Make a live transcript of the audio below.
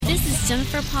This is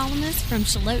Jennifer Palamas from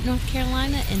Charlotte, North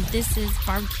Carolina, and this is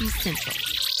BBQ Central.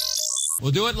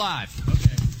 We'll do it live.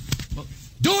 Okay. Well,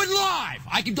 do it live!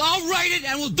 I'll write it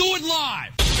and we'll do it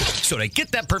live! So to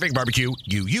get that perfect barbecue,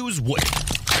 you use wood.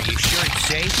 Are you sure it's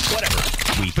safe? Whatever.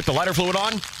 We put the lighter fluid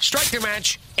on, strike the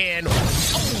match, and...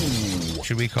 Oh!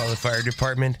 Should we call the fire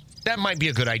department? That might be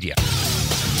a good idea.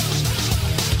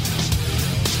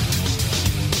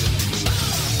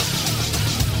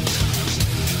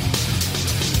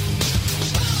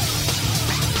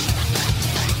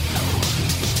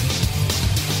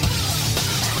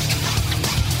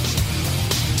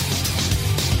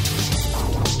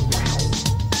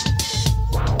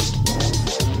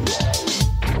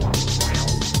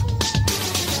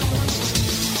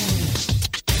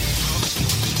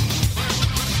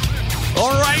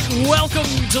 Welcome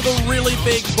to the Really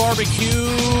Big Barbecue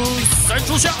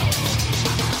Central Show.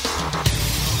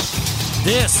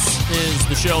 This is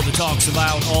the show that talks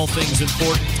about all things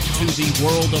important to the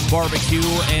world of barbecue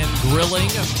and grilling.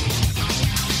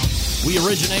 We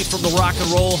originate from the Rock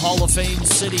and Roll Hall of Fame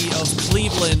city of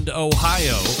Cleveland,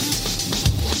 Ohio.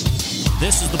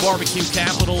 This is the barbecue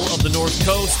capital of the North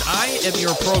Coast. I am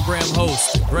your program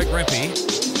host, Greg Rempe.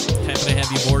 Happy to have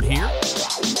you aboard here.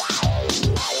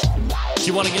 If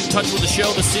you want to get in touch with the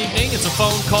show this evening, it's a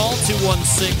phone call,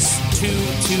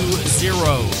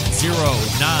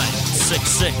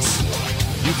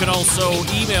 216-220-0966. You can also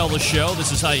email the show.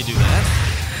 This is how you do that.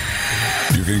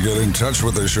 You can get in touch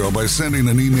with the show by sending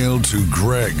an email to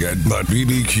Greg at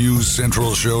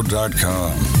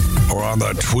bbqcentralshow.com or on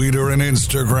the Twitter and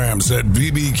Instagrams at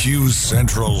BBQ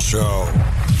Central Show.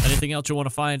 Anything else you want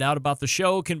to find out about the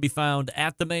show can be found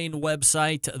at the main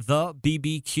website,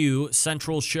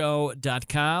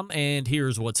 thebbqcentralshow.com. And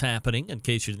here's what's happening, in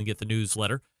case you didn't get the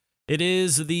newsletter. It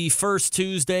is the first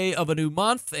Tuesday of a new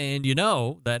month, and you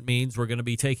know that means we're going to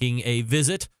be taking a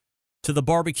visit to the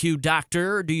barbecue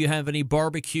doctor. Do you have any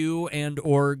barbecue and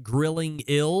or grilling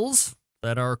ills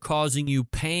that are causing you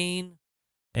pain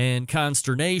and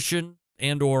consternation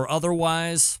and or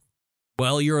otherwise?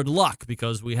 Well, you're in luck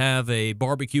because we have a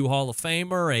Barbecue Hall of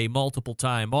Famer, a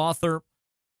multiple-time author,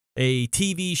 a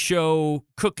TV show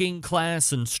cooking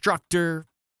class instructor.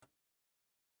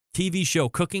 TV show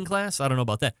cooking class? I don't know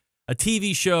about that. A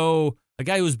TV show, a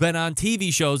guy who's been on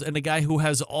TV shows, and a guy who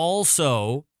has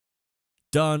also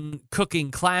done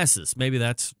cooking classes. Maybe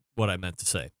that's what I meant to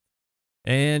say.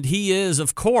 And he is,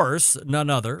 of course, none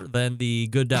other than the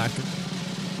good doctor,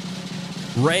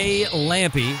 Ray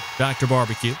Lampe, Dr.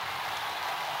 Barbecue.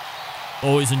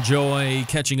 Always enjoy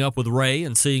catching up with Ray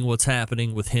and seeing what's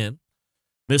happening with him.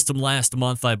 Missed him last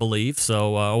month, I believe,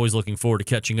 so always looking forward to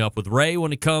catching up with Ray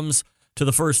when it comes to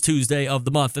the first Tuesday of the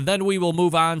month. And then we will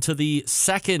move on to the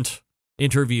second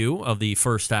interview of the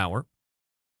first hour.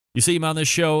 You see him on this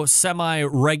show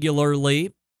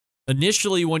semi-regularly.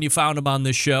 Initially, when you found him on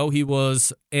this show, he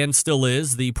was, and still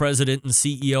is, the president and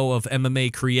CEO of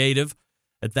MMA Creative.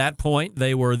 At that point,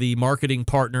 they were the marketing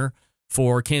partner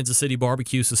for Kansas City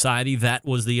Barbecue Society. That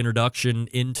was the introduction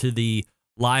into the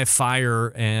live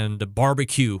fire and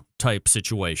barbecue type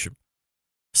situation.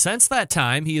 Since that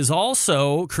time, he has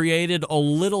also created a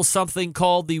little something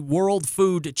called the World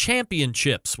Food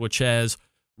Championships, which has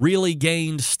really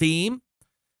gained steam.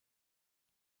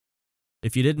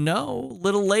 If you didn't know, a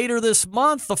little later this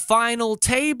month, the final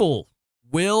table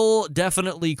will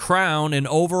definitely crown an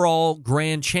overall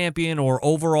grand champion or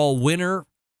overall winner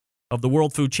of the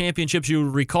World Food Championships. You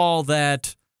recall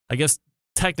that, I guess,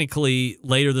 technically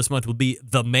later this month will be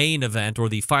the main event or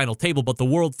the final table, but the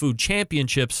World Food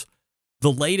Championships,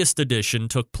 the latest edition,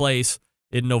 took place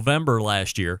in November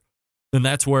last year, and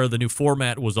that's where the new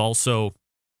format was also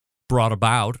brought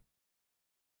about,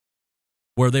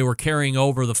 where they were carrying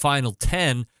over the final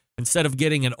 10 instead of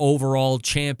getting an overall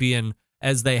champion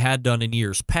as they had done in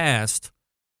years past.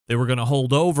 They were going to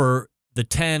hold over the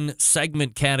 10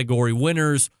 segment category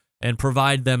winners and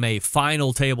provide them a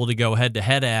final table to go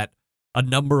head-to-head at a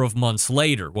number of months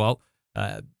later. Well,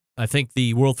 I think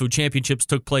the World Food Championships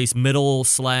took place beginning/middle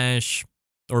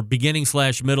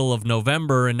of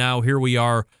November, and now here we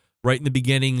are right in the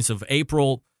beginnings of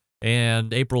April,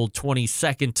 and April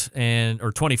 22nd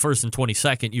or 21st and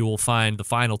 22nd, you will find the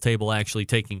final table actually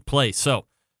taking place. So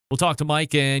we'll talk to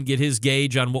Mike and get his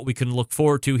gauge on what we can look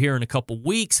forward to here in a couple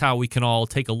weeks, how we can all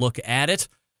take a look at it,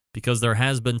 because there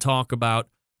has been talk about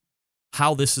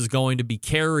how this is going to be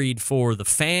carried for the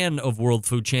fan of World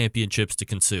Food Championships to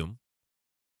consume.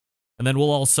 And then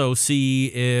we'll also see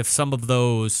if some of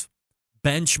those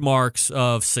benchmarks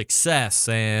of success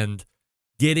and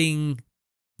getting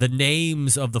the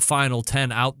names of the final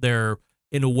 10 out there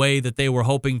in a way that they were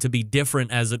hoping to be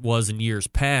different as it was in years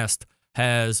past,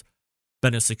 has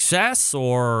been a success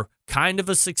or kind of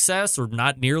a success or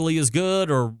not nearly as good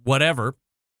or whatever.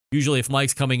 Usually if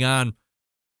Mike's coming on,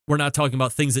 we're not talking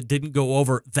about things that didn't go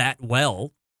over that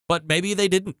well, but maybe they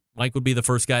didn't. Mike would be the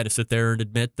first guy to sit there and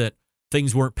admit that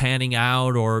things weren't panning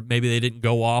out or maybe they didn't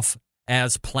go off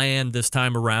as planned this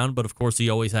time around. But, of course, he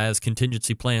always has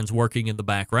contingency plans working in the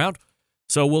background.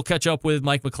 So we'll catch up with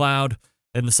Mike McLeod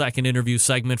in the second interview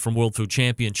segment from World Food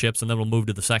Championships, and then we'll move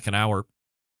to the second hour.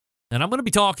 And I'm going to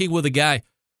be talking with a guy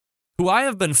who I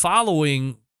have been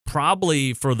following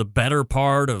probably for the better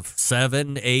part of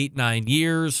 7, 8, 9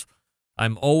 years.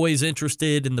 I'm always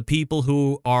interested in the people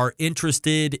who are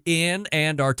interested in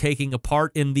and are taking a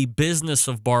part in the business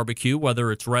of barbecue,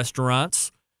 whether it's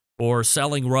restaurants or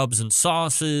selling rubs and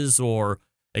sauces or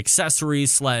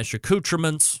accessories /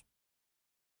 accoutrements.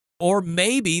 Or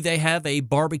maybe they have a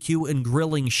barbecue and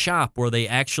grilling shop where they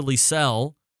actually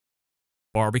sell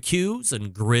barbecues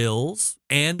and grills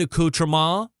and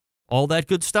accoutrement, all that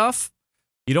good stuff.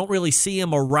 You don't really see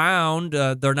them around.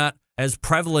 They're not as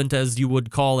prevalent as you would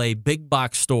call a big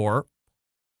box store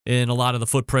in a lot of the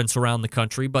footprints around the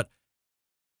country. But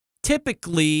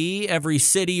typically, every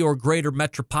city or greater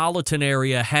metropolitan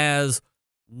area has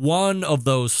one of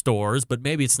those stores, but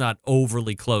maybe it's not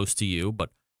overly close to you. But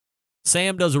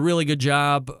Sam does a really good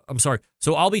job.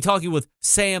 So I'll be talking with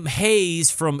Sam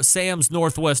Hayes from Sam's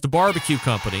Northwest Barbecue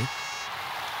Company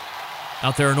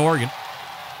out there in Oregon.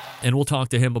 And we'll talk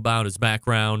to him about his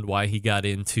background, why he got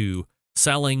into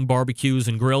selling barbecues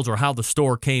and grills, or how the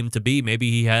store came to be.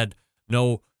 Maybe he had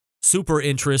no super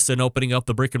interest in opening up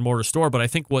the brick and mortar store, but I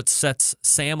think what sets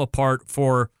Sam apart,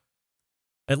 for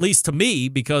at least to me,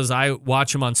 because I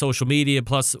watch him on social media,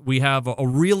 plus we have a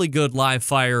really good live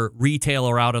fire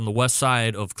retailer out on the west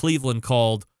side of Cleveland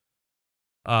called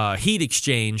Heat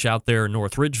Exchange out there in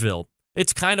North Ridgeville.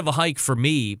 It's kind of a hike for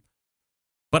me,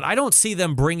 but I don't see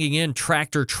them bringing in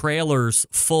tractor trailers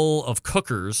full of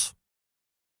cookers.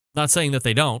 Not saying that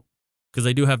they don't, because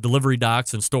they do have delivery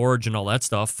docks and storage and all that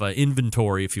stuff,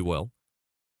 inventory, if you will.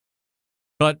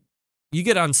 But you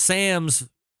get on Sam's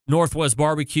Northwest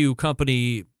Barbecue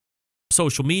Company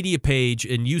social media page,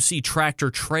 and you see tractor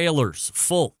trailers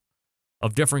full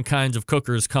of different kinds of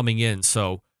cookers coming in.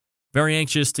 So very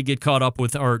anxious to get caught up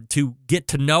with, or to get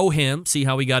to know him, see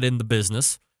how he got in the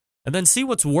business, and then see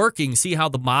what's working, see how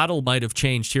the model might have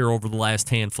changed here over the last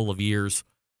handful of years.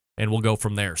 And we'll go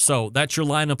from there. So that's your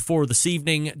lineup for this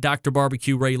evening. Dr.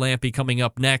 Barbecue Ray Lampe coming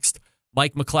up next.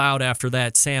 Mike McLeod after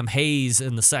that. Sam Hayes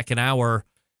in the second hour.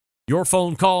 Your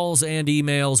phone calls and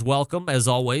emails welcome, as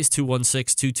always,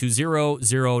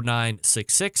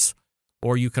 216-220-0966.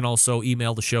 Or you can also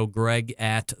email the show,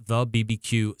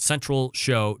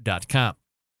 greg@thebbqcentralshow.com.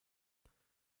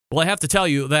 Well, I have to tell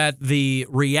you that the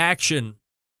reaction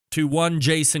to one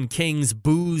Jason King's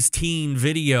Booze Teen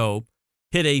video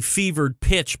hit a fevered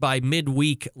pitch by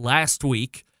midweek last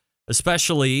week,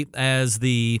 especially as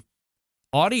the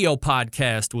audio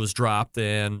podcast was dropped,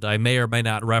 and I may or may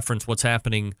not reference what's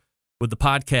happening with the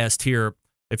podcast here.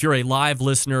 If you're a live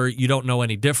listener, you don't know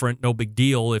any different. No big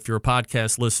deal. If you're a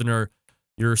podcast listener,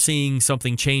 you're seeing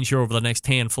something change here over the next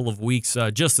handful of weeks,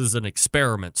 just as an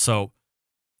experiment. So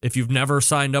if you've never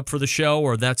signed up for the show,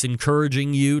 or that's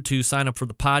encouraging you to sign up for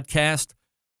the podcast,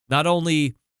 not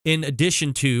only in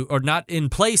addition to, or not in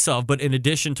place of, but in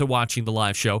addition to watching the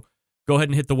live show, go ahead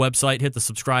and hit the website, hit the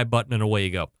subscribe button, and away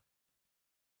you go.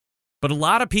 But a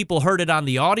lot of people heard it on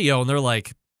the audio, and they're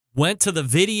like, went to the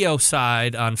video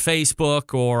side on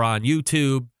Facebook or on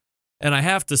YouTube, and I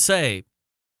have to say,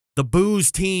 the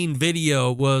Booze Teen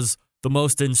video was the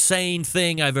most insane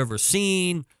thing I've ever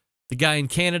seen. The guy in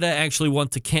Canada actually went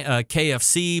to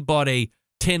KFC, bought a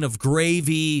tin of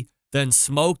gravy, then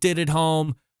smoked it at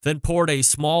home, then poured a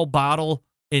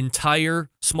entire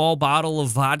small bottle of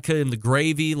vodka in the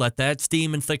gravy, let that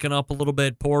steam and thicken up a little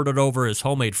bit, poured it over his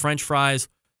homemade French fries.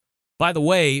 By the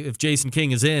way, if Jason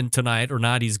King is in tonight or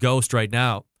not, he's ghost right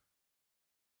now.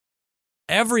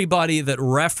 Everybody that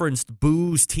referenced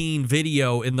Booze Teen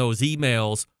video in those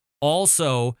emails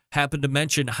also happened to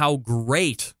mention how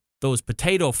great those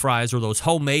potato fries or those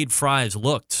homemade fries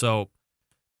looked. So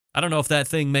I don't know if that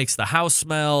thing makes the house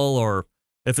smell or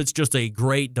if it's just a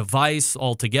great device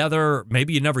altogether.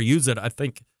 Maybe you never use it. I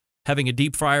think having a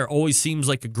deep fryer always seems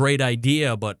like a great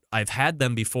idea, but I've had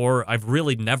them before. I've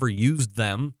really never used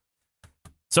them.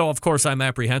 So, of course, I'm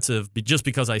apprehensive just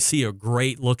because I see a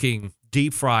great-looking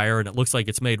deep fryer and it looks like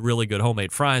it's made really good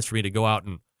homemade fries for me to go out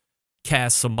and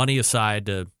cast some money aside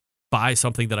to buy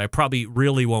something that I probably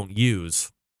really won't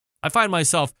use. I find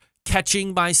myself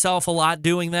catching myself a lot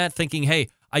doing that, thinking, hey,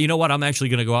 you know what, I'm actually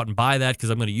going to go out and buy that because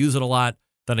I'm going to use it a lot.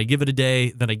 then I give it a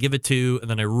day, then I give it two, and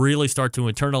then I really start to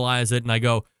internalize it, and I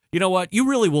go, you know what? You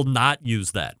really will not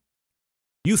use that.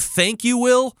 You think you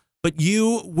will, but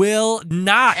you will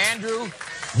not. Andrew,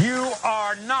 you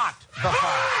are not the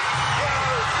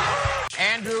father.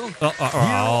 Andrew,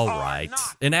 all right.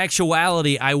 In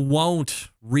actuality, I won't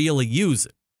really use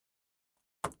it.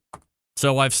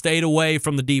 So I've stayed away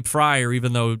from the deep fryer,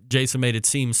 even though Jason made it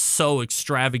seem so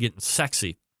extravagant and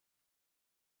sexy.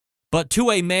 But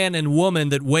to a man and woman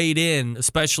that weighed in,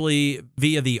 especially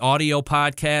via the audio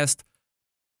podcast,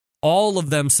 all of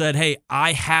them said, hey,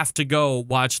 I have to go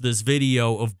watch this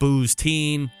video of Boo's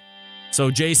Teen. So,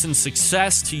 Jason,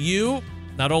 success to you.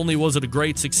 Not only was it a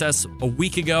great success a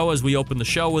week ago as we opened the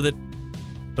show with it,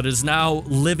 but is now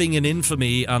living in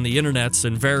infamy on the internets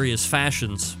in various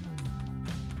fashions.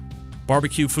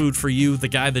 Barbecue food for you, the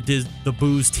guy that did the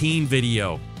Boo's Teen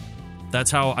video.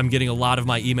 That's how I'm getting a lot of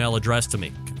my email addressed to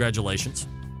me. Congratulations.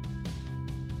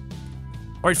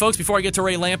 All right, folks, before I get to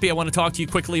Ray Lampe, I want to talk to you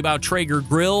quickly about Traeger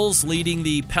grills leading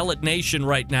the pellet nation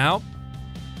right now.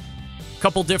 A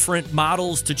couple different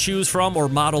models to choose from, or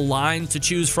model lines to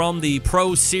choose from. The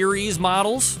Pro Series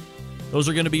models. Those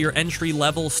are going to be your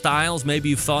entry-level styles. Maybe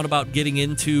you've thought about getting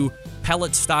into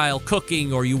pellet-style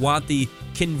cooking, or you want the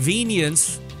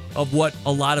convenience of what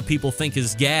a lot of people think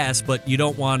is gas, but you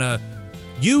don't want to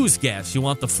use gas. You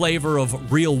want the flavor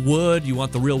of real wood. You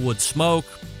want the real wood smoke.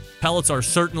 Pellets are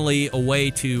certainly a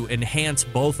way to enhance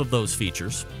both of those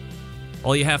features.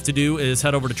 All you have to do is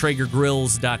head over to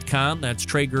TraegerGrills.com. That's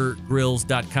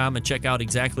TraegerGrills.com and check out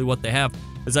exactly what they have.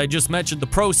 As I just mentioned, the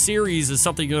Pro Series is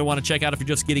something you're going to want to check out if you're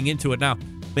just getting into it now.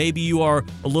 Maybe you are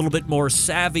a little bit more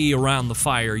savvy around the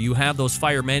fire. You have those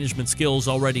fire management skills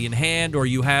already in hand, or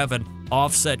you have an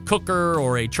offset cooker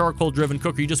or a charcoal-driven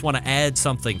cooker. You just want to add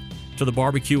something to the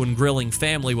barbecue and grilling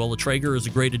family. Well, the Traeger is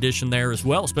a great addition there as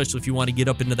well, especially if you want to get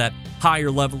up into that higher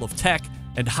level of tech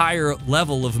and higher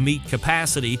level of meat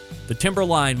capacity. The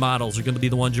Timberline models are going to be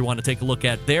the ones you want to take a look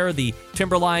at there. The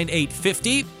Timberline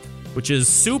 850, which is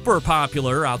super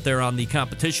popular out there on the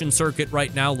competition circuit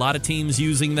right now. A lot of teams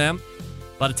using them.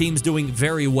 A lot of teams doing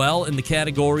very well in the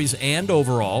categories and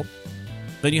overall.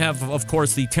 Then you have, of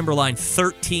course, the Timberline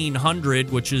 1300,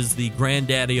 which is the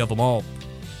granddaddy of them all.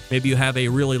 Maybe you have a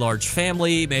really large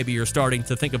family. Maybe you're starting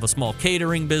to think of a small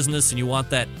catering business and you want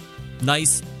that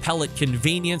nice pellet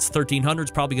convenience. 1300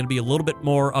 is probably going to be a little bit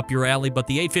more up your alley, but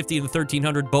the 850 and the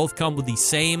 1300 both come with the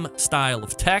same style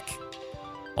of tech.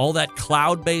 All that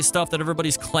cloud-based stuff that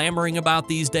everybody's clamoring about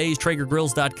these days,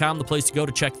 TraegerGrills.com, the place to go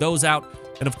to check those out.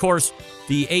 And, of course,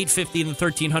 the 850 and the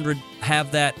 1300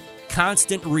 have that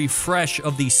constant refresh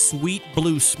of the sweet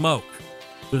blue smoke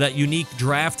with that unique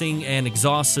drafting and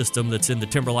exhaust system that's in the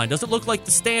Timberline. Doesn't look like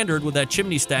the standard with that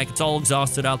chimney stack. It's all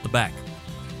exhausted out the back.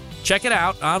 Check it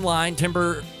out online,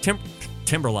 Timberline.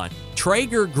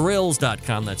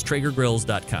 TraegerGrills.com. That's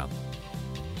TraegerGrills.com.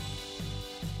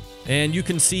 And you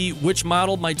can see which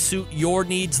model might suit your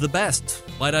needs the best.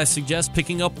 Might I suggest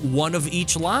picking up one of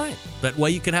each line? That way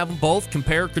you can have them both,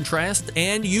 compare, contrast,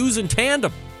 and use in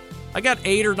tandem. I got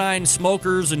 8 or 9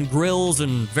 smokers and grills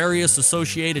and various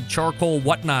associated charcoal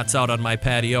whatnots out on my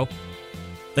patio.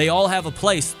 They all have a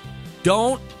place.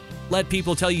 Don't let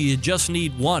people tell you just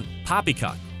need one.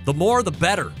 Poppycock. The more, the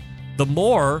better. The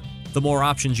more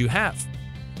options you have.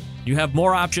 You have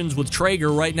more options with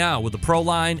Traeger right now with the Pro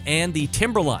line and the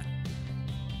Timberline.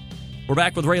 We're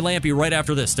back with Ray Lampe right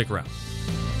after this. Stick around.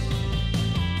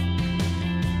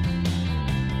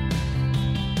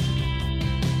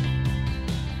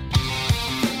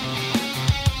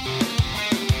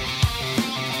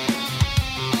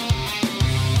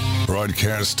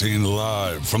 Broadcasting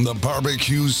live from the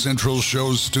Barbecue Central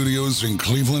Show studios in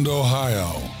Cleveland,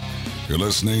 Ohio. You're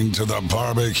listening to the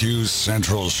Barbecue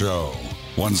Central Show.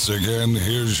 Once again,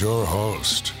 here's your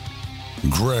host,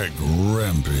 Greg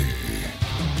Rempe.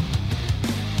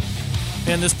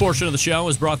 And this portion of the show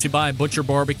is brought to you by Butcher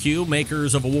Barbecue,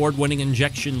 makers of award-winning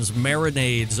injections,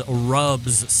 marinades,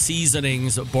 rubs,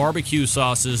 seasonings, barbecue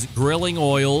sauces, grilling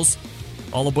oils.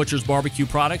 All of Butcher's barbecue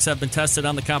products have been tested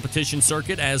on the competition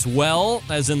circuit as well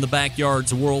as in the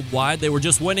backyards worldwide. They were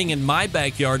just winning in my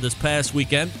backyard this past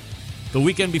weekend. The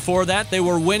weekend before that, they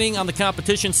were winning on the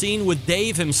competition scene with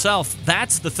Dave himself.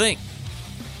 That's the thing.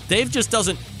 Dave just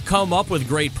doesn't come up with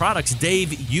great products.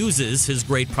 Dave uses his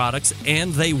great products,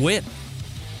 and they win.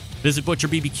 Visit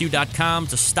ButcherBBQ.com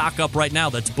to stock up right now.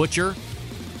 That's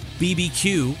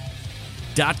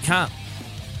ButcherBBQ.com.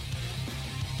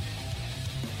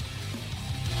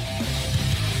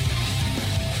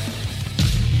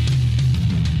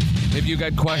 If you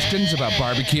got questions about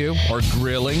barbecue or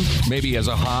grilling, maybe as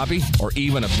a hobby or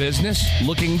even a business,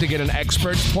 looking to get an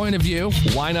expert's point of view,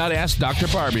 why not ask Dr.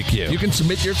 Barbecue? You can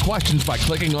submit your questions by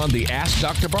clicking on the Ask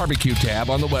Dr. Barbecue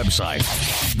tab on the website.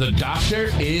 The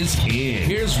doctor is in.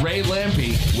 Here's Ray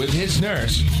Lampe with his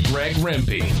nurse, Greg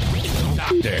Rempe.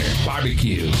 Dr.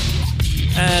 Barbecue.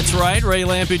 That's right. Ray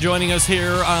Lampe joining us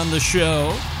here on the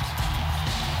show.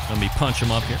 Let me punch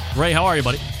him up here. Ray, how are you,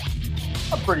 buddy?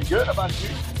 I'm pretty good. How about you?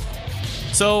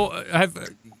 So,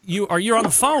 are you on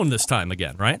the phone this time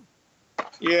again, right?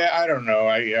 Yeah, I don't know.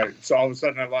 So all of a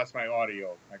sudden I lost my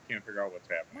audio. I can't figure out what's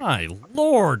happening. My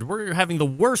Lord, we're having the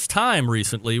worst time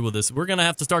recently with this. We're going to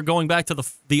have to start going back to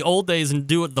the old days and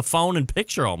do it the phone and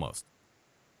picture almost.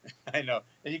 I know.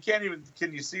 And you can't even,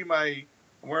 can you see I'm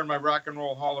wearing my Rock and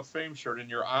Roll Hall of Fame shirt in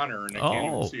your honor, and I can't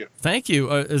even see it. Thank you.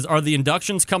 Are the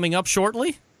inductions coming up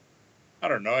shortly? I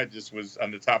don't know. It just was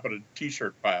on the top of the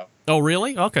T-shirt pile. Oh,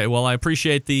 really? Okay. Well, I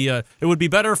appreciate the. It would be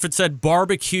better if it said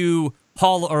Barbecue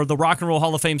Hall or the Rock and Roll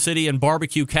Hall of Fame City and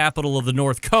Barbecue Capital of the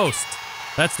North Coast.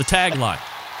 That's the tagline.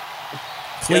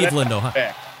 Cleveland,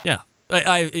 Ohio. Yeah,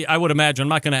 I would imagine. I'm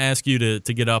not going to ask you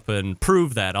to get up and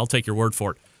prove that. I'll take your word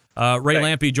for it. Ray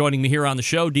Lampe joining me here on the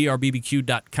show.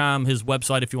 drbbq.com, his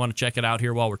website, if you want to check it out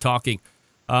here while we're talking.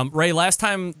 Ray, last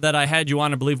time that I had you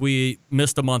on, I believe we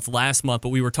missed a month last month, but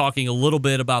we were talking a little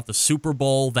bit about the Super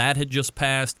Bowl. That had just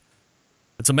passed.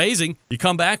 It's amazing. You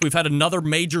come back, we've had another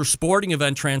major sporting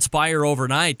event transpire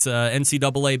overnight,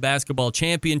 NCAA basketball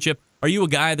championship. Are you a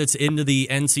guy that's into the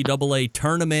NCAA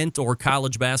tournament or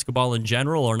college basketball in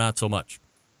general, or not so much?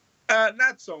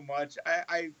 Not so much.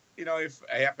 If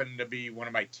I happen to be one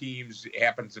of my teams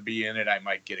happens to be in it, I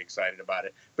might get excited about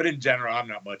it. But in general, I'm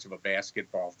not much of a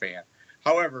basketball fan.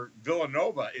 However,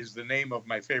 Villanova is the name of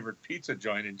my favorite pizza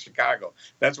joint in Chicago.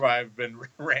 That's why I've been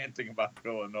ranting about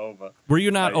Villanova. Were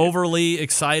you not overly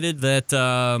excited that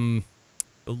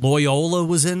Loyola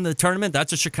was in the tournament?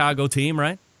 That's a Chicago team,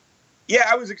 right? Yeah,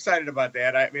 I was excited about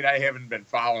that. I mean, I haven't been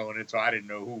following it, so I didn't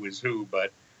know who was who.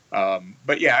 But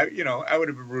yeah, I would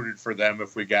have rooted for them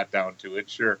if we got down to it,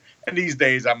 sure. And these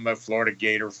days, I'm a Florida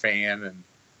Gator fan, and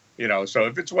so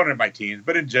if it's one of my teams,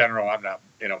 but in general, I'm not,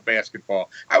 basketball.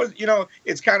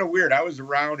 It's kind of weird. I was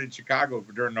around in Chicago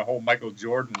during the whole Michael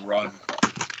Jordan run.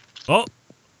 Oh,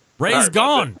 Ray's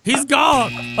gone. He's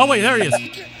gone. Oh, wait, there he is.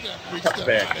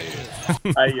 Back.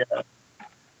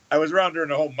 I was around during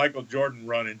the whole Michael Jordan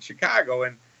run in Chicago,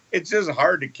 and it's just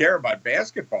hard to care about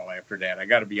basketball after that. I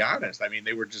got to be honest. I mean,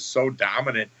 they were just so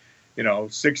dominant,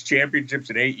 6 championships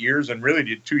in 8 years, and really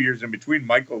did 2 years in between.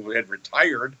 Michael had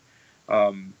retired.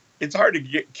 It's hard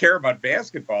to care about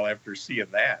basketball after seeing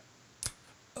that.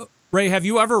 Ray, have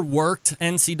you ever worked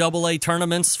NCAA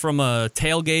tournaments from a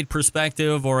tailgate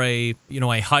perspective or a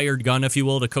hired gun, if you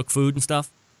will, to cook food and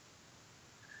stuff?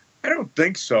 I don't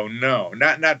think so. No,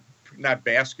 not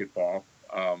basketball.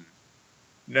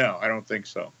 No, I don't think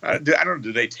so. I don't.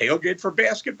 Do they tailgate for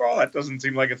basketball? That doesn't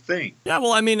seem like a thing. Yeah,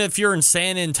 well, I mean, if you're in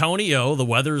San Antonio, the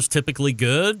weather's typically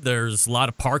good. There's a lot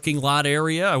of parking lot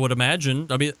area, I would imagine.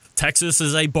 I mean, Texas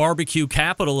is a barbecue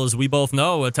capital, as we both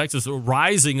know. Texas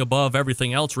rising above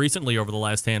everything else recently over the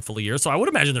last handful of years. So I would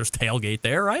imagine there's tailgate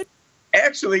there, right?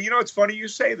 Actually, it's funny you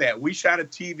say that. We shot a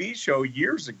TV show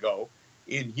years ago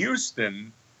in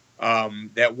Houston.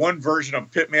 That one version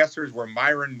of Pitmasters where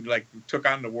Myron took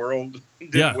on the world,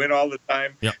 didn't win all the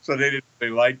time, so they didn't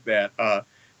really like that.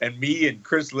 And me and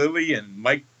Chris Lilly and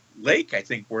Mike Lake, I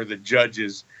think, were the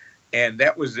judges, and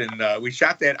that was in. We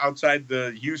shot that outside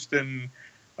the Houston,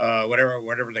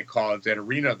 whatever they call it, that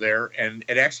arena there, and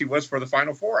it actually was for the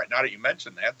Final Four. Now that you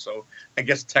mentioned that, so I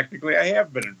guess technically I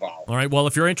have been involved. All right. Well,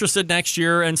 if you're interested next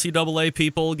year, NCAA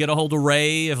people, get a hold of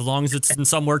Ray. As long as it's in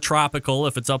somewhere tropical.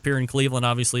 If it's up here in Cleveland,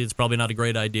 obviously it's probably not a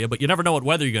great idea. But you never know what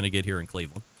weather you're going to get here in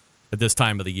Cleveland at this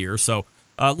time of the year. So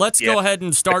let's go ahead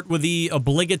and start with the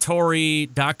obligatory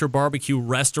Dr. Barbecue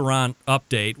restaurant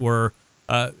update. We're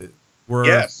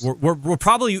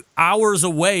probably hours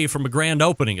away from a grand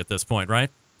opening at this point, right?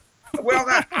 Well,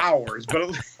 not hours, but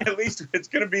at least it's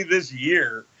going to be this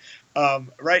year.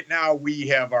 Right now, we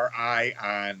have our eye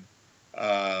on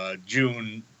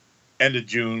end of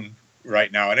June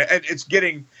right now. And it's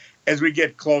getting, as we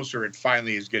get closer, it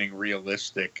finally is getting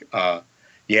realistic.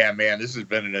 Yeah, man, this has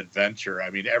been an adventure. I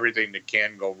mean, everything that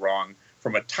can go wrong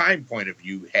from a time point of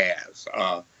view has.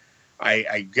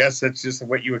 I guess that's just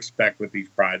what you expect with these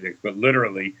projects. But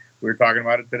literally, we were talking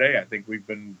about it today. I think we've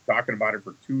been talking about it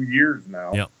for 2 years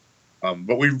now. Yep.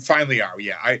 But we finally are,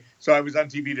 yeah. So I was on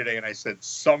TV today, and I said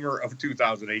summer of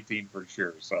 2018 for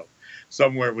sure. So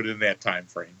somewhere within that time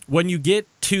frame. When you get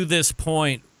to this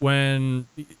point, when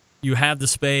you have the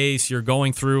space, you're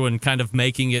going through and kind of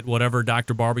making it whatever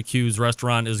Dr. Barbecue's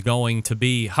restaurant is going to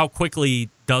be. How quickly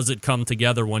does it come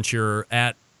together once you're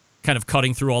at kind of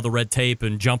cutting through all the red tape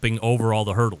and jumping over all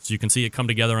the hurdles? You can see it come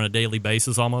together on a daily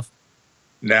basis almost?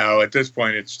 No, at this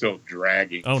point, it's still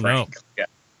dragging. Oh, frankly. no.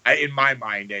 Yeah. In my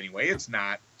mind, anyway, it's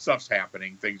not. Stuff's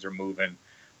happening. Things are moving.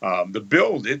 The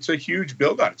build, it's a huge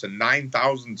build out. It's a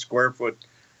 9,000 square foot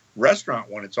restaurant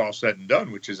when it's all said and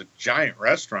done, which is a giant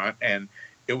restaurant. And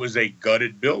it was a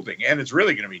gutted building. And it's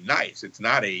really going to be nice. It's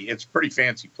a pretty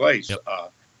fancy place. Yep.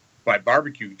 By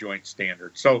barbecue joint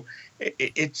standards. So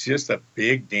it's just a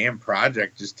big damn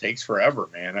project. Just takes forever,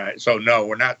 man. So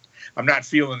no, I'm not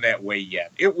feeling that way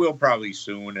yet. It will probably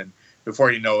soon. And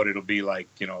before you know it, it'll be like,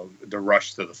 the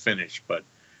rush to the finish. But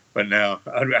no,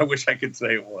 I wish I could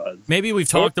say it was. Maybe we've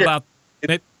talked about,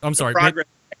 I'm sorry.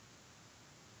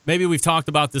 Maybe we've talked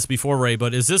about this before, Ray,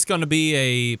 but is this going to be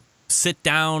a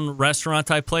sit-down restaurant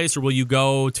type place, or will you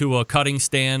go to a cutting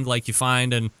stand like you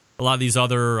find in a lot of these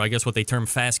other, I guess what they term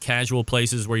fast casual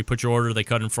places where you put your order, they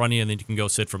cut in front of you, and then you can go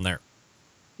sit from there?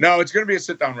 No, it's going to be a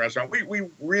sit-down restaurant.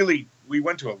 We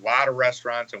went to a lot of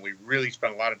restaurants, and we really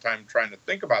spent a lot of time trying to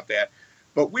think about that.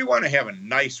 But we want to have a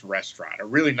nice restaurant, a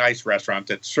really nice restaurant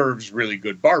that serves really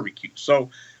good barbecue. So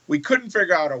we couldn't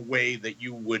figure out a way that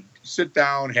you would sit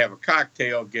down, have a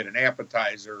cocktail, get an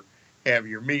appetizer, have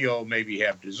your meal, maybe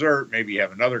have dessert, maybe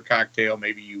have another cocktail,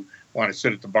 maybe you want to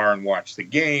sit at the bar and watch the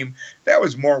game. That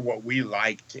was more what we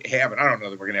liked to have. And I don't know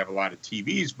that we're going to have a lot of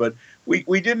TVs, but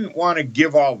we didn't want to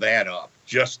give all that up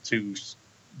just to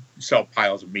sell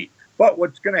piles of meat. But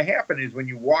what's going to happen is when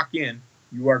you walk in,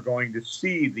 you are going to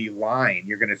see the line.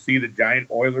 You're going to see the giant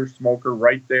Oiler smoker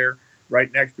right there.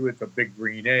 Right next to it's a big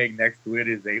green egg. Next to it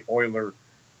is a Oiler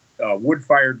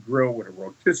wood-fired grill with a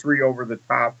rotisserie over the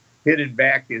top. Hidden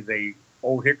back is a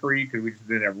Old Hickory, because we just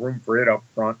didn't have room for it up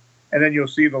front. And then you'll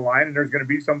see the line, and there's going to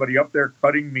be somebody up there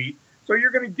cutting meat. So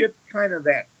you're going to get kind of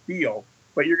that feel,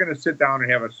 but you're going to sit down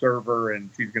and have a server, and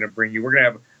she's going to bring you. We're going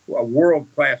to have a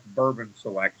world-class bourbon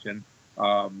selection,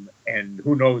 and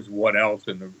who knows what else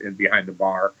in behind the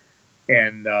bar.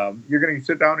 And you're going to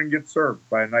sit down and get served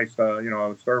by a nice,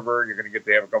 server. You're going to get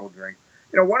to have a couple of drinks.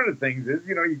 One of the things is,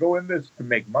 you go in this to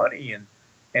make money,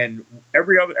 and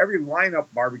every lineup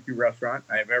barbecue restaurant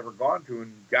I've ever gone to,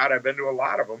 and God, I've been to a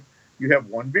lot of them, you have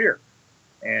one beer.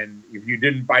 And if you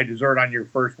didn't buy dessert on your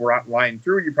first line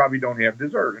through, you probably don't have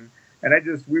dessert. And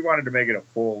we wanted to make it a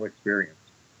full experience.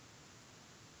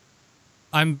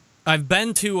 I've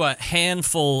been to a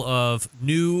handful of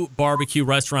new barbecue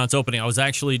restaurants opening. I was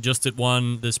actually just at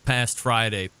one this past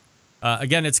Friday.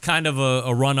 Again, it's kind of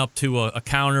a run up to a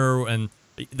counter, and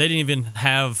they didn't even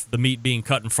have the meat being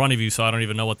cut in front of you, so I don't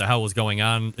even know what the hell was going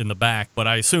on in the back. But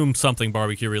I assume something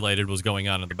barbecue related was going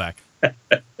on in the back.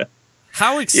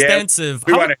 How extensive?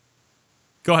 Yeah,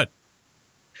 go ahead.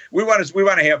 We want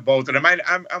to have both, and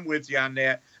I'm with you on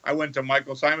that. I went to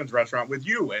Michael Simon's restaurant with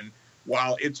you, and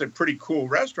while it's a pretty cool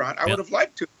restaurant, I would have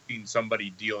liked to have seen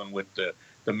somebody dealing with the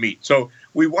meat. So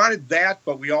we wanted that,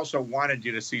 but we also wanted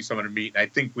you to see some of the meat, and I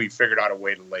think we figured out a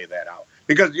way to lay that out.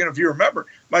 Because, if you remember,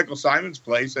 Michael Simon's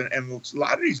place and a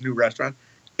lot of these new restaurants,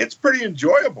 it's pretty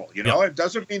enjoyable. It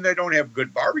doesn't mean they don't have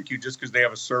good barbecue just because they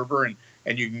have a server and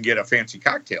you can get a fancy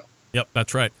cocktail. Yep,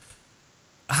 that's right.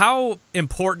 How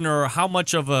important or how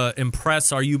much of a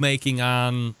impress are you making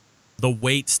on the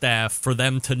wait staff for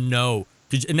them to know?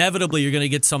 Because inevitably you're going to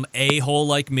get some a-hole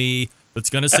like me that's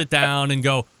going to sit down and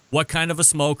go, what kind of a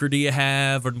smoker do you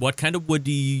have, and what kind of wood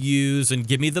do you use, and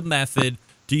give me the method.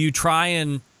 Do you try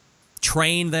and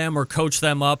train them or coach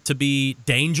them up to be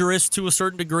dangerous to a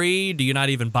certain degree? Do you not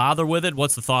even bother with it?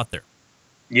 What's the thought there?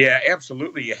 Yeah,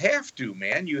 absolutely. You have to,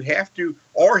 man. You have to,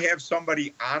 or have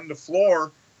somebody on the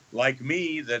floor like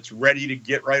me that's ready to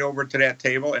get right over to that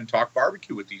table and talk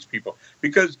barbecue with these people.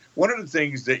 Because one of the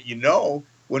things that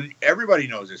when everybody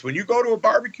knows this, when you go to a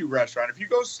barbecue restaurant, if you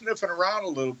go sniffing around a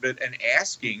little bit and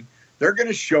asking, they're going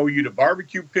to show you the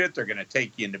barbecue pit. They're going to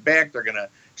take you in the back. They're going to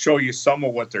show you some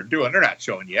of what they're doing. They're not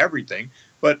showing you everything,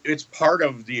 but it's part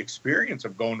of the experience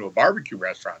of going to a barbecue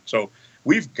restaurant. So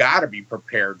we've got to be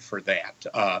prepared for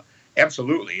that.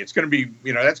 Absolutely. It's going to be,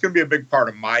 that's going to be a big part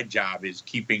of my job, is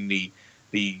keeping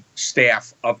the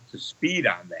staff up to speed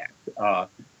on that.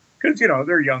 Because,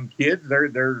 they're young kids.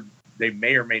 They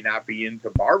may or may not be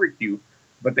into barbecue,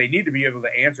 but they need to be able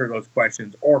to answer those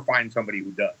questions or find somebody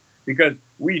who does. Because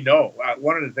we know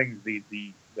one of the things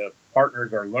the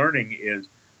partners are learning is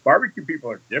barbecue people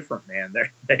are different, man.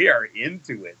 They are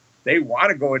into it. They want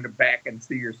to go in the back and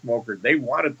see your smoker. They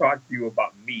want to talk to you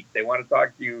about meat. They want to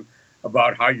talk to you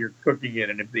about how you're cooking it.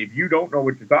 And if you don't know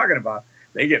what you're talking about,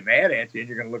 they get mad at you and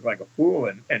you're going to look like a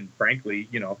fool. And frankly,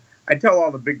 I tell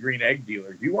all the Big Green Egg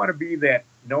dealers, you want to be that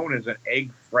known as an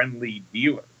egg-friendly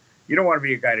dealer. You don't want to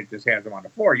be a guy that just has them on the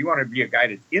floor. You want to be a guy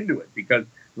that's into it, because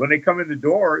when they come in the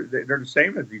door, they're the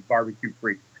same as these barbecue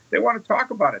freaks. They want to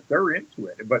talk about it. They're into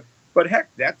it. But heck,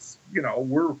 that's,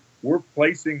 we're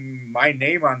placing my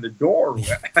name on the door.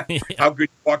 How could you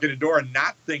walk in the door and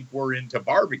not think we're into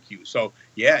barbecue? So,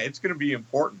 yeah, it's going to be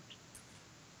important.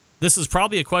 This is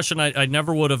probably a question I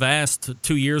never would have asked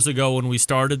 2 years ago when we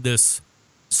started this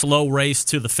slow race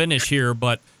to the finish here,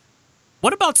 but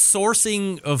what about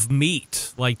sourcing of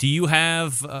meat? Like, do you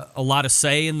have a lot of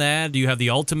say in that? Do you have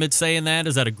the ultimate say in that?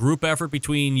 Is that a group effort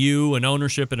between you and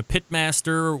ownership and a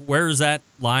pitmaster? Where does that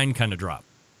line kind of drop?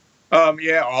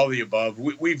 Yeah, all the above.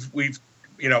 We've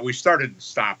started and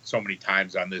stopped so many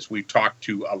times on this. We've talked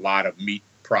to a lot of meat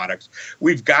products.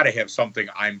 We've got to have something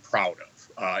I'm proud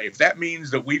of. If that means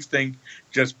that we think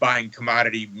just buying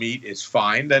commodity meat is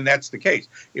fine, then that's the case.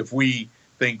 If we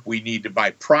think we need to buy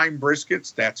prime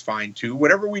briskets, that's fine too.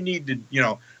 Whatever we need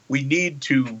to, we need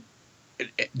to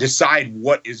decide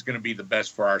what is going to be the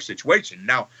best for our situation.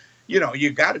 Now,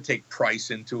 you got to take price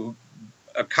into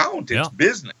account. It's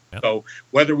business. Yeah. So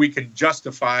whether we can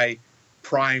justify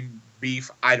prime beef,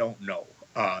 I don't know.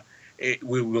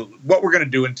 We will. What we're going to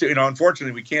do,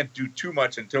 unfortunately, we can't do too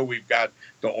much until we've got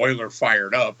the oiler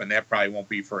fired up, and that probably won't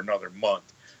be for another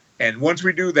month. And once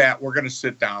we do that, we're going to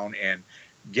sit down and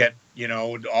get,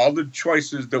 all the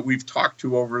choices that we've talked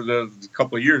to over the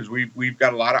couple of years. We've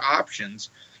got a lot of options,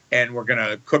 and we're going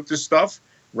to cook the stuff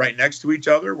right next to each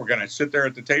other. We're going to sit there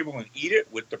at the table and eat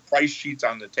it with the price sheets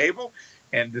on the table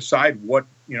and decide what,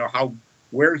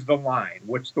 where's the line?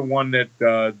 What's the one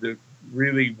that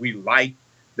really we like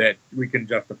that we can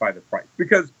justify the price?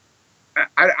 Because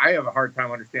I have a hard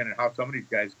time understanding how some of these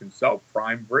guys can sell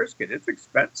prime brisket. It's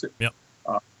expensive. Yep.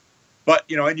 But,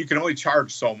 and you can only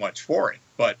charge so much for it.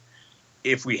 But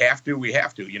if we have to, we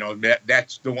have to.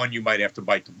 That's the one you might have to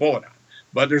bite the bullet on.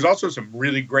 But there's also some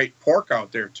really great pork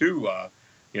out there, too,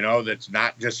 that's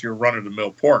not just your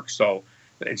run-of-the-mill pork. So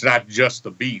it's not just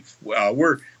the beef.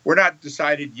 We're not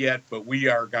decided yet, but we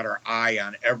got our eye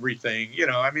on everything.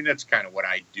 That's kind of what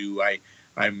I do.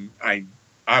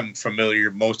 I'm familiar.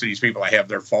 Most of these people, I have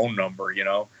their phone number,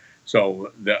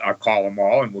 so I call them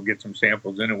all and we'll get some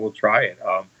samples in and we'll try it.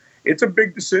 It's a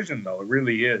big decision, though. It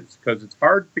really is, because it's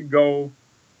hard to go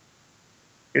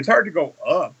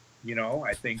up.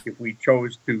 I think if we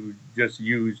chose to just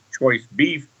use choice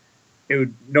beef,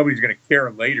 nobody's going to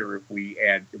care later if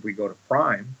we go to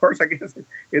prime. Of course, I guess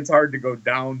it's hard to go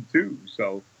down too.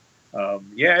 So,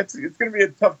 it's going to be a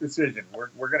tough decision.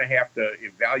 We're going to have to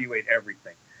evaluate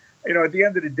everything. At the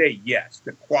end of the day, yes,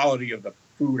 the quality of the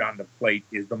food on the plate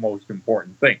is the most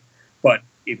important thing. But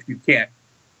if you can't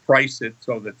price it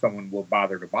so that someone will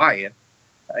bother to buy it,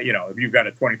 if you've got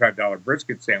a $25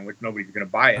 brisket sandwich, nobody's going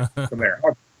to buy it no matter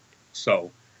how.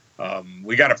 So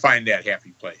we got to find that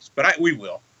happy place. But we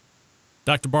will.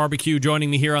 Dr. Barbecue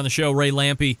joining me here on the show, Ray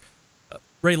Lampe.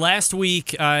 Ray, last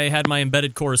week I had my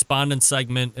embedded correspondence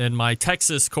segment, and my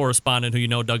Texas correspondent, who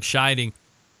Doug Scheiding,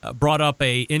 brought up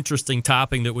a interesting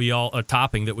topic that we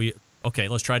okay,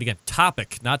 let's try it again.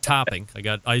 Topic, not topping. I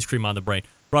got ice cream on the brain.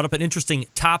 Brought up an interesting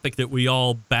topic that we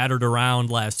all battered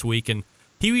around last week, and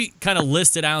he kind of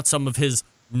listed out some of his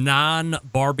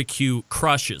non-barbecue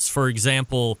crushes. For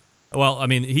example,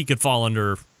 he could fall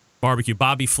under barbecue,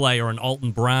 Bobby Flay or an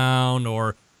Alton Brown,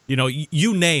 or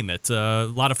you name it. A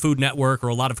lot of Food Network or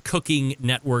a lot of Cooking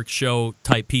Network show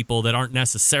type people that aren't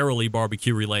necessarily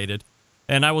barbecue related.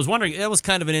 And I was wondering, it was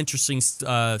kind of an interesting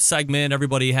segment.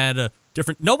 Everybody had a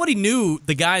different. Nobody knew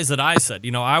the guys that I said.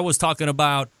 I was talking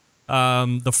about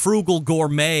the Frugal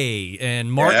Gourmet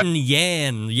and Martin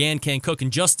Yan. Yan Can't Cook,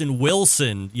 and Justin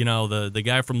Wilson. The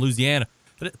guy from Louisiana.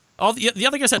 But all the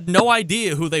other guys had no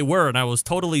idea who they were, and I was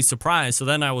totally surprised. So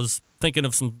then I was thinking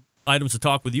of some items to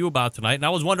talk with you about tonight, and I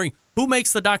was wondering who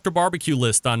makes the Dr. Barbecue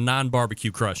list on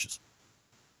non-barbecue crushes.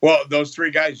 Well, those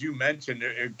three guys you mentioned,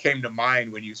 it came to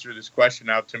mind when you threw this question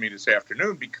out to me this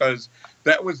afternoon, because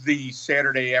that was the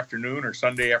Saturday afternoon or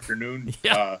Sunday afternoon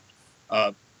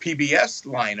PBS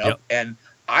lineup, and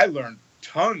I learned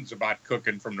tons about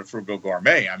cooking from the Frugal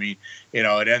Gourmet.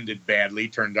 It ended badly.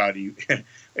 Turns out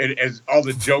as all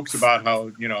the jokes about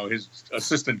how his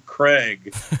assistant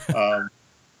Craig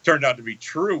turned out to be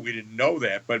true. We didn't know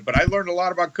that, but I learned a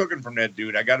lot about cooking from that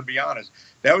dude. I got to be honest.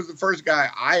 That was the first guy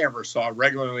I ever saw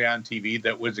regularly on TV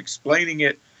that was explaining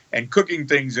it and cooking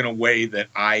things in a way that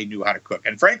I knew how to cook.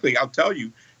 And frankly, I'll tell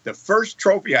you, the first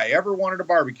trophy I ever won at a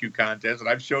barbecue contest, and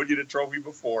I've showed you the trophy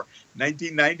before,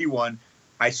 1991,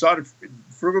 I saw the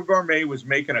Frugal Gourmet was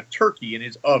making a turkey in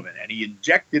his oven, and he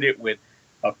injected it with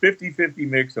a 50-50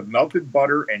 mix of melted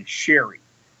butter and sherry.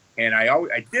 And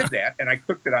I did that, and I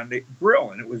cooked it on the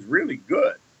grill, and it was really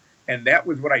good. And that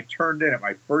was what I turned in at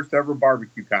my first ever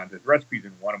barbecue contest. Recipe's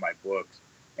in one of my books.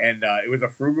 And it was a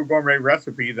frugal gourmet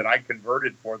recipe that I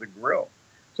converted for the grill.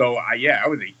 So, I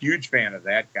was a huge fan of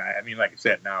that guy. I mean, like I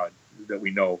said, now that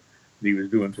we know he was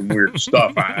doing some weird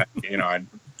stuff, I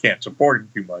can't support him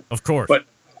too much. Of course. But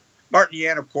Martin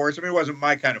Yan, of course, I mean, it wasn't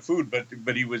my kind of food,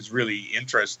 but he was really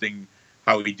interesting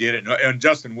how he did it. And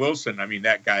Justin Wilson, I mean,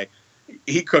 that guy,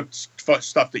 he cooked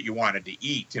stuff that you wanted to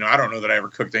eat. I don't know that I ever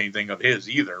cooked anything of his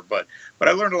either, but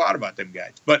I learned a lot about them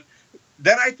guys. But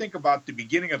then I think about the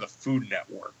beginning of the Food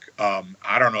Network.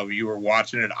 I don't know if you were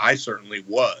watching it. I certainly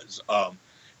was.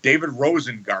 David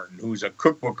Rosengarten, who's a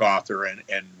cookbook author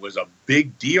and was a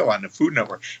big deal on the Food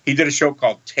Network, he did a show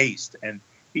called Taste, and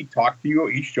he talked to you.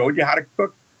 He showed you how to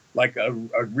cook like a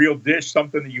real dish,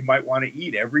 something that you might want to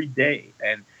eat every day.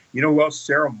 And you know who else?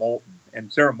 Sarah Moulton.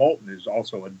 And Sarah Moulton is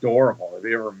also adorable. If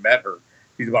you ever met her,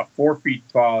 she's about 4 feet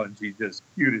tall, and she's just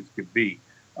cute as could be.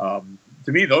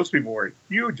 To me, those people were a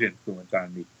huge influence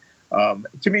on me.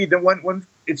 To me, when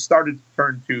it started to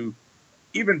turn to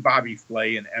even Bobby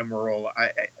Flay and Emerald,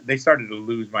 they started to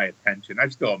lose my attention.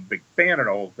 I'm still a big fan of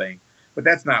the whole thing, but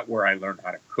that's not where I learned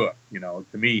how to cook.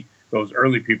 To me, those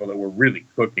early people that were really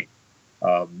cooking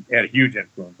had a huge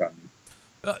influence on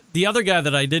me. The other guy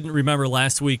that I didn't remember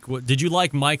last week, did you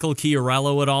like Michael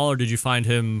Chiarello at all, or did you find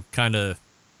him kind of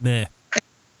meh?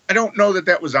 I don't know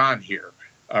that was on here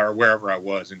or wherever I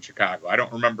was in Chicago. I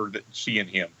don't remember seeing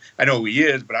him. I know who he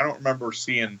is, but I don't remember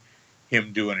seeing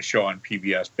him doing a show on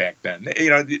PBS back then.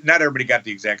 Not everybody got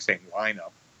the exact same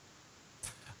lineup.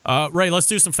 Ray, let's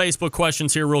do some Facebook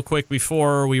questions here real quick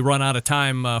before we run out of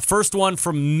time. First one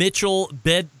from Mitchell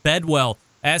Bedwell,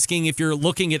 asking if you're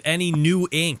looking at any new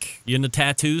ink. You into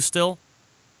tattoos still?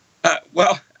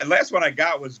 Well, the last one I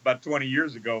got was about 20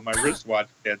 years ago, my wristwatch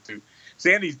tattoo.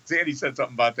 Sandy said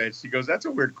something about that. She goes, "That's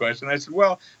a weird question." I said,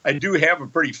 "Well, I do have a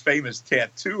pretty famous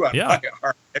tattoo on my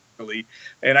arm, actually,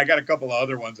 and I got a couple of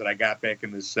other ones that I got back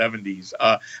in the 70s.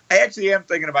 I actually am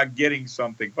thinking about getting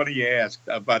something. Funny you asked,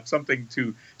 about something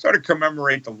to sort of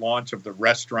commemorate the launch of the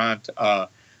restaurant.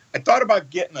 I thought about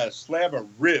getting a slab of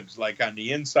ribs, like on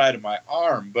the inside of my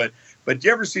arm, but do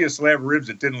you ever see a slab of ribs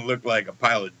that didn't look like a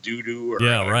pile of doo-doo or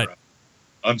an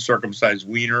uncircumcised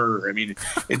wiener? I mean,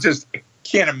 it just...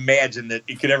 can't imagine that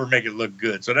it could ever make it look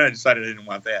good. So then I decided I didn't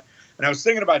want that. And I was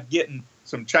thinking about getting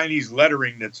some Chinese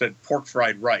lettering that said pork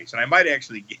fried rice. And I might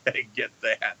actually get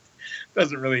that.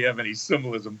 Doesn't really have any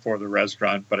symbolism for the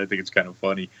restaurant, but I think it's kind of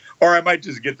funny. Or I might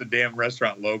just get the damn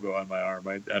restaurant logo on my arm.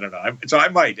 I don't know. So I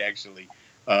might actually.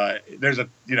 There's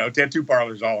tattoo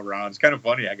parlors all around. It's kind of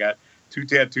funny. I got 2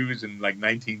 tattoos in like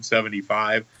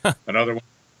 1975, another one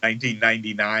in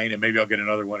 1999, and maybe I'll get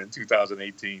another one in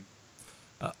 2018.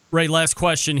 Ray, last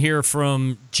question here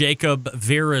from Jacob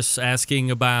Virus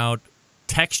asking about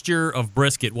texture of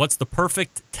brisket. What's the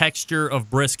perfect texture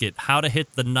of brisket? How to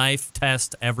hit the knife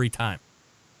test every time?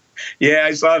 Yeah,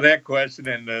 I saw that question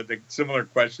and the similar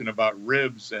question about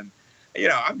ribs. And,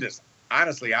 I'm just,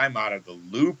 honestly, I'm out of the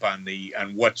loop on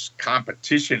what's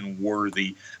competition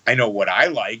worthy. I know what I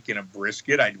like in a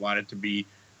brisket. I'd want it to be,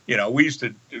 we used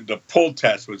to, the pull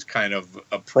test was kind of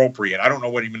appropriate. I don't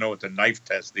even know what the knife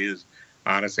test is.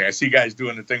 Honestly, I see guys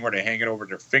doing the thing where they hang it over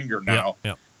their finger now.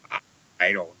 Yeah.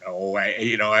 I don't know.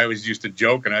 I always used to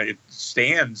joke, and it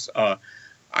stands.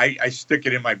 I stick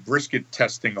it in my brisket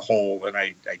testing hole, and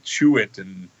I chew it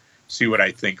and see what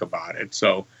I think about it.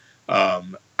 So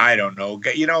I don't know.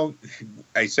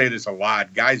 I say this a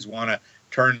lot. Guys want to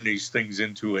turn these things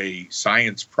into a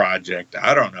science project.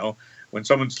 I don't know. When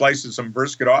someone slices some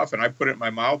brisket off and I put it in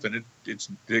my mouth and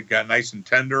it got nice and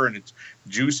tender and it's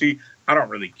juicy, I don't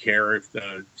really care if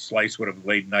the slice would have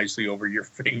laid nicely over your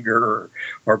finger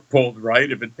or pulled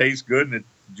right. If it tastes good and it's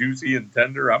juicy and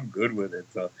tender, I'm good with it.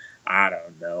 So I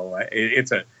don't know.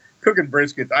 It's a cooking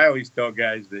briskets. I always tell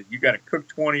guys that you got to cook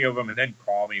 20 of them and then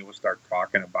call me and we'll start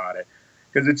talking about it,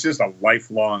 because it's just a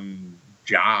lifelong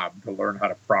job to learn how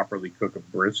to properly cook a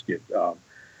brisket.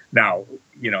 Now,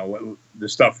 the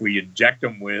stuff we inject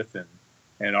them with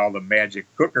and all the magic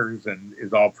cookers and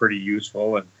is all pretty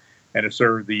useful. And to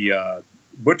serve the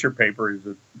butcher paper is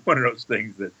one of those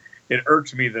things that it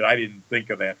irks me that I didn't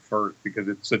think of that first, because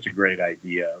it's such a great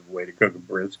idea, a way to cook a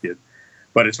brisket.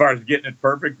 But as far as getting it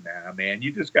perfect, nah, man,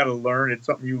 you just got to learn. It's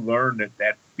something you learn,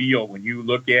 that feel when you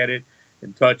look at it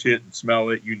and touch it and smell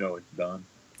it, it's done.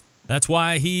 That's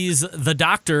why he's the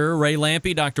doctor, Ray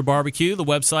Lampe, Dr. Barbecue, the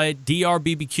website,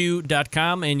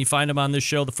 drbbq.com, and you find him on this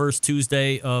show the first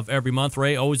Tuesday of every month.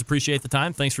 Ray, always appreciate the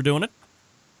time. Thanks for doing it.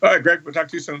 All right, Greg, we'll talk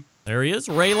to you soon. There he is,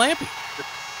 Ray Lampe.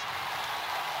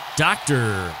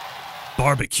 Dr.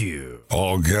 Barbecue.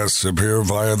 All guests appear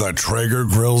via the Traeger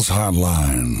Grills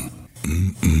hotline.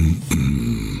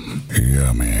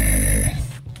 Yummy.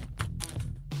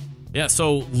 Yeah,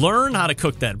 so learn how to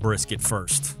cook that brisket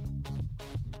first.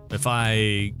 If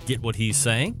I get what he's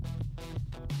saying.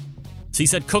 So he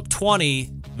said cook 20,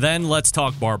 then let's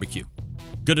talk barbecue.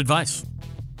 Good advice.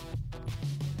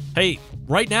 Hey,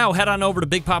 right now, head on over to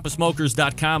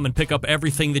BigPapaSmokers.com and pick up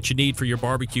everything that you need for your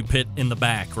barbecue pit in the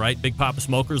back, right? Big Papa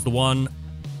Smokers, the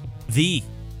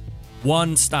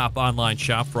one-stop online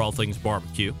shop for all things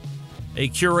barbecue. A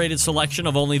curated selection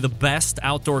of only the best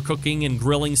outdoor cooking and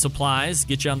grilling supplies.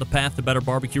 Get you on the path to better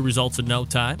barbecue results in no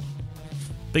time.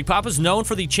 Big Papa's known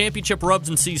for the championship rubs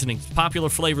and seasonings. Popular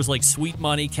flavors like Sweet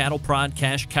Money, Cattle Prod,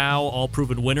 Cash Cow, all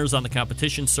proven winners on the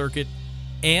competition circuit.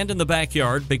 And in the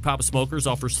backyard, Big Papa Smokers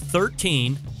offers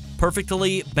 13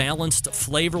 perfectly balanced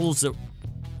flavors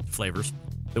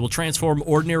that will transform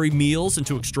ordinary meals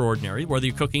into extraordinary. Whether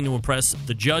you're cooking to impress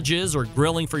the judges or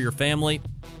grilling for your family,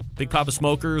 Big Papa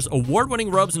Smokers'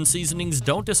 award-winning rubs and seasonings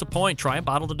don't disappoint. Try a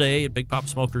bottle today at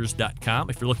BigPapaSmokers.com.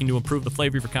 If you're looking to improve the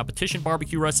flavor of your competition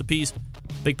barbecue recipes,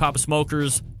 Big Papa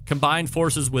Smokers combine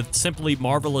forces with Simply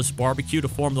Marvelous Barbecue to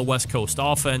form the West Coast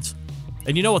offense.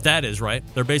 And you know what that is, right?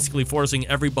 They're basically forcing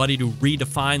everybody to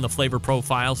redefine the flavor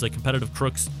profiles that competitive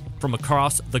cooks from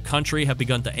across the country have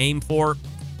begun to aim for.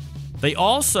 They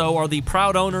also are the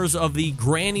proud owners of the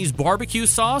Granny's Barbecue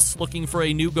Sauce. Looking for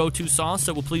a new go-to sauce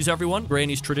that will please everyone?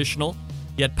 Granny's traditional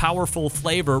yet powerful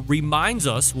flavor reminds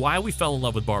us why we fell in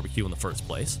love with barbecue in the first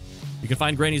place. You can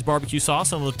find Granny's Barbecue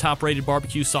Sauce on the top-rated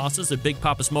barbecue sauces at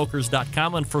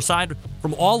BigPapaSmokers.com. And aside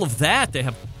from all of that, they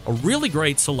have a really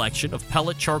great selection of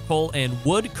pellet, charcoal, and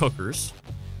wood cookers.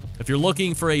 If you're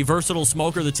looking for a versatile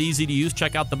smoker that's easy to use,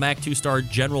 check out the Mac 2-Star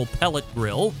General Pellet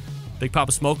Grill. Big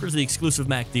Papa Smokers, the exclusive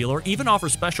Mac dealer, even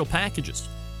offers special packages.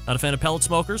 Not a fan of pellet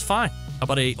smokers? Fine. How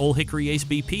about a Old Hickory Ace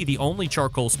BP, the only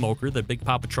charcoal smoker that Big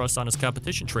Papa trusts on his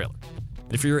competition trailer?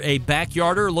 If you're a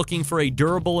backyarder looking for a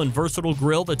durable and versatile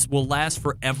grill that will last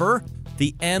forever,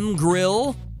 the M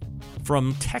Grill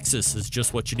from Texas is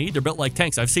just what you need. They're built like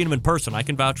tanks. I've seen them in person. I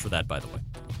can vouch for that, by the way.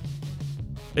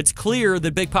 It's clear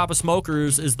that Big Papa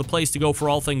Smokers is the place to go for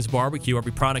all things barbecue.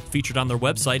 Every product featured on their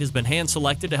website has been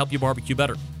hand-selected to help you barbecue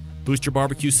better. Boost your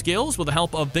barbecue skills with the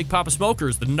help of Big Papa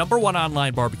Smokers, the #1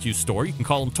 online barbecue store. You can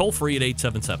call them toll-free at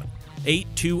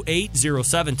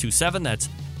 877-828-0727. That's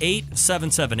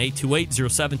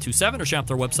 877-828-0727, or shop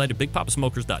their website at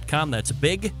BigPapaSmokers.com. That's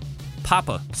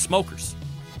BigPapaSmokers.com.